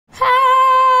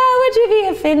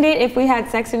offended if we had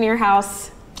sex in your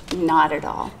house? Not at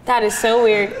all. That is so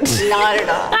weird. Not at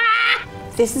all.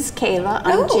 This is Kayla.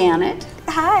 I'm Janet.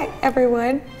 Hi,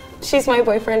 everyone. She's my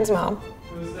boyfriend's mom.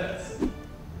 Who's this?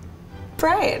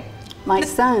 Brian. My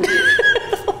son.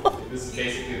 This is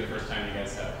basically the first time you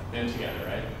guys have been together,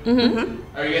 right?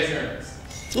 Mm-hmm. Are you guys nervous?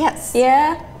 Yes.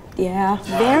 Yeah. Yeah.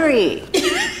 Very.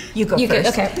 You go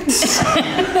first. Okay.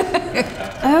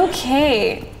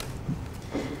 Okay.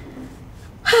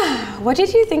 What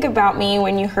did you think about me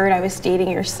when you heard I was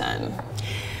dating your son?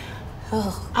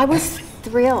 Oh, I was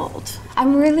thrilled.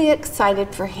 I'm really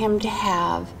excited for him to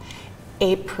have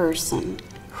a person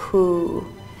who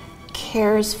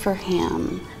cares for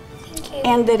him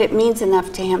and that it means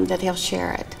enough to him that he'll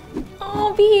share it.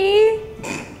 Oh, B.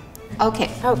 Okay,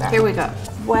 here we go.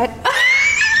 What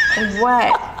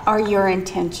are your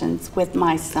intentions with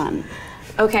my son?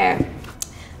 Okay.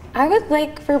 I would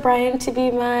like for Brian to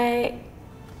be my,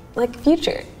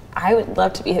 future. I would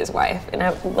love to be his wife, and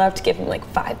I would love to give him,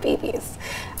 5 babies,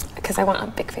 because I want a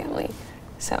big family.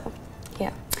 So,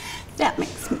 yeah. That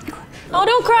makes me cry. Oh,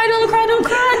 don't cry, don't cry, don't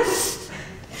cry.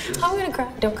 I'm gonna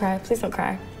cry. Don't cry, please don't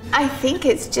cry. I think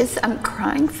it's just I'm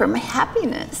crying from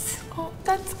happiness. Oh,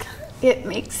 that's good. It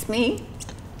makes me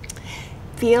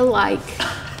feel like...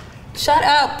 Shut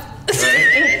up.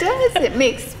 It does. It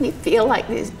makes me feel like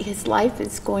his life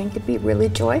is going to be really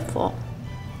joyful.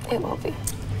 It will be.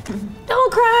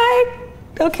 Don't cry.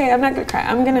 Okay, I'm not gonna cry.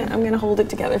 I'm gonna hold it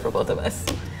together for both of us.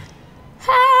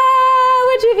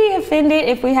 Would you be offended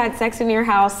if we had sex in your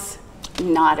house?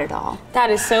 Not at all.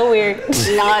 That is so weird.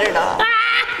 Not at all.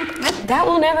 That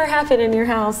will never happen in your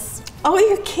house. Oh,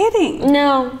 you're kidding.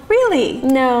 No. Really?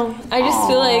 No. I just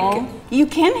feel like... You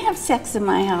can have sex in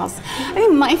my house. I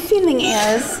mean, my feeling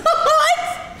is...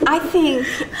 I think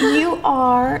you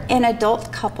are an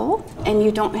adult couple, and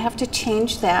you don't have to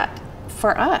change that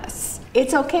for us.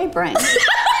 It's okay, Brian.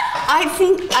 I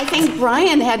think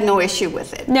Brian had no issue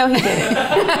with it. No, he didn't.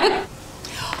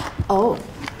 Oh.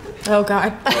 Oh,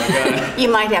 God. You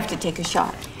might have to take a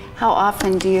shot. How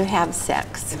often do you have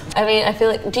sex? I mean, I feel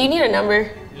like... Do you need a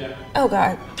number? Yeah. Oh,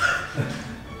 God.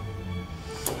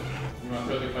 You want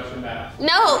to throw the question back? No,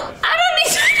 I don't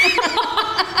need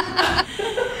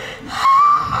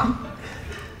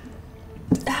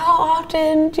to. How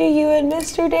often do you and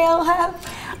Mr. Dale have?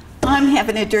 I'm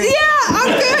having a drink. Yeah,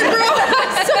 I'm good, bro.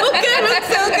 I'm so good. I'm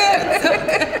so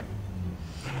good.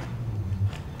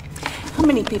 How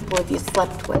many people have you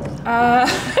slept with?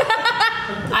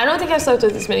 I don't think I've slept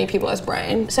with as many people as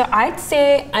Brian. So I'd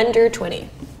say under 20.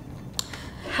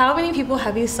 How many people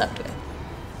have you slept with?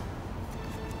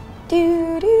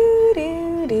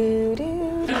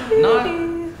 Not.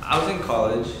 I was in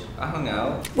college. I hung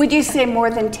out. Would you say more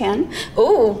than 10?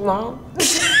 Ooh, Mom.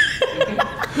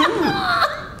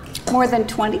 More than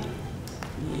 20?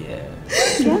 Yeah.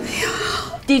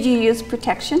 Yeah. Did you use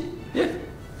protection? Yeah.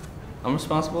 I'm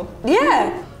responsible.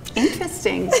 Yeah.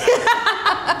 Interesting.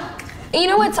 You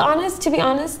know what's honest? To be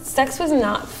honest, sex was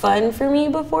not fun for me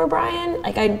before Brian.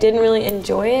 I didn't really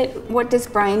enjoy it. What does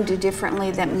Brian do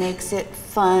differently that makes it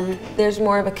fun? There's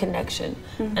more of a connection.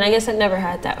 And I guess I never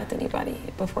had that with anybody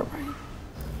before Brian.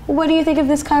 What do you think of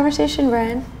this conversation,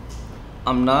 Brian?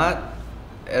 I'm not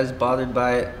as bothered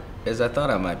by it as I thought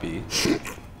I might be.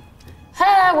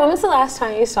 When was the last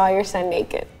time you saw your son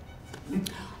naked?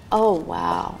 Oh,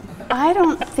 wow. I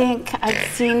don't think I've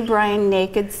seen Brian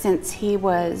naked since he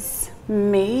was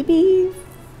maybe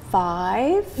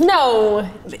 5. No.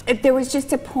 There was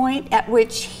just a point at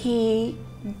which he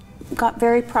got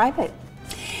very private.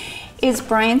 Is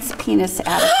Brian's penis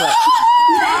adequate?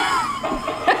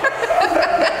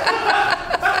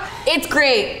 It's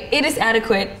great. It is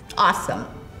adequate. Awesome.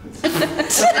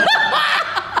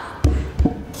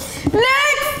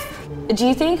 Next! Do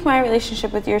you think my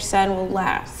relationship with your son will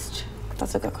last?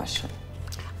 That's a good question.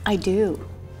 I do.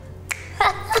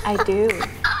 I do.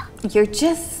 You're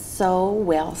just so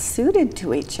well suited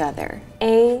to each other.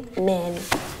 Amen.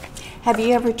 Have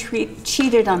you ever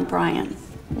cheated on Brian?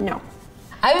 No.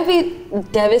 I would be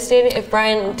devastated if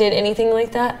Brian did anything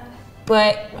like that,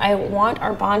 but I want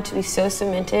our bond to be so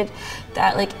cemented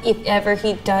that if ever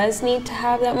he does need to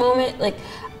have that moment,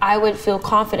 I would feel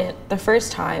confident the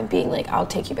first time being I'll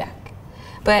take you back.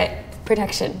 But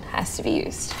protection has to be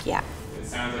used. Yeah. It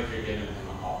sounds like you're giving him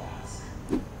a hall pass.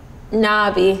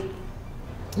 Nah, B.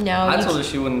 No. I told her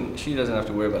she doesn't have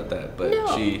to worry about that, but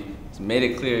she made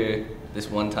it clear this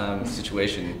one-time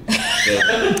situation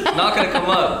that not gonna come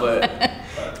up, but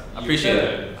I appreciate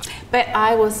it. But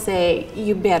I will say,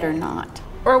 you better not.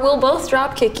 Or we'll both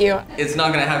drop kick you. It's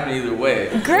not gonna happen either way.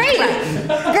 Great.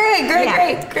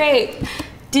 Great.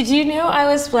 Did you know I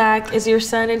was black? Is your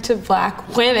son into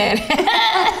black women?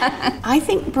 I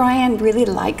think Brian really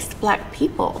likes black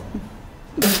people.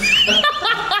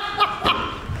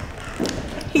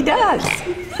 He does.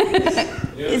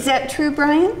 Is that true,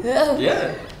 Brian?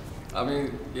 Yeah. I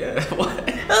mean, yeah. What?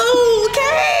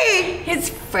 Okay. His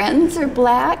friends are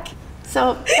black,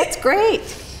 so that's great.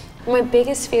 My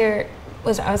biggest fear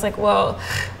was I was like, well,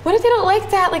 what if they don't like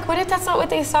that? Like, what if that's not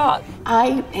what they saw?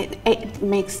 It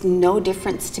makes no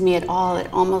difference to me at all. It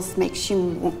almost makes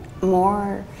you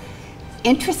more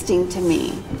interesting to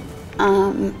me.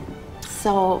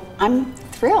 So I'm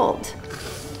thrilled.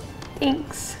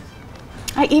 Thanks.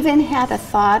 I even had a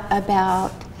thought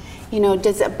about,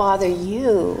 does it bother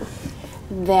you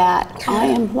that I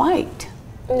am white?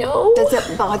 No. Does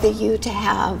it bother you to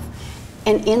have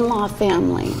an in-law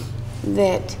family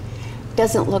that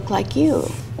doesn't look like you?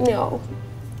 No.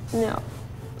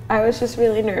 I was just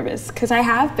really nervous because I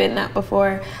have been that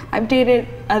before. I've dated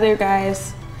other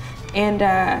guys and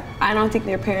I don't think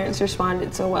their parents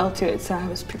responded so well to it, so I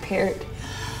was prepared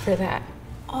for that.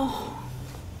 Oh.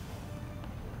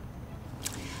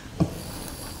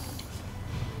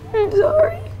 I'm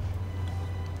sorry.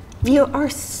 You are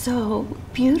so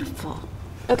beautiful.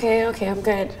 Okay, I'm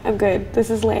good. This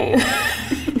is lame.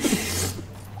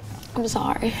 I'm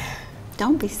sorry.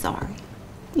 Don't be sorry.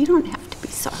 You don't have to be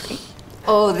sorry.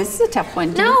 Oh, this is a tough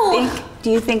one.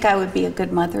 Do you think I would be a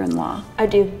good mother-in-law? I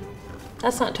do.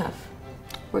 That's not tough.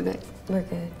 We're good. We're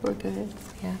good.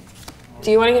 Yeah. Do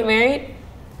you want to get married?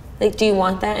 Like, do you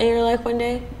want that in your life one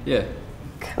day? Yeah.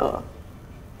 Cool.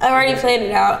 I've already planned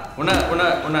it out. We're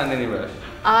not in any rush.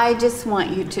 I just want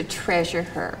you to treasure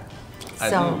her. I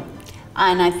do.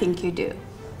 And I think you do.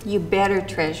 You better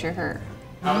treasure her.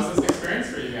 How was this experience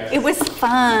for you guys? It was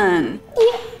fun.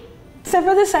 Yeah. Except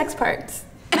for the sex parts.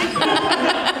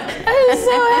 I'm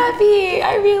so happy.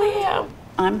 I really am.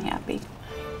 I'm happy.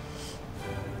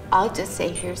 I'll just say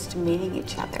here's to meeting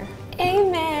each other.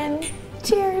 Amen.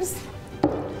 Cheers.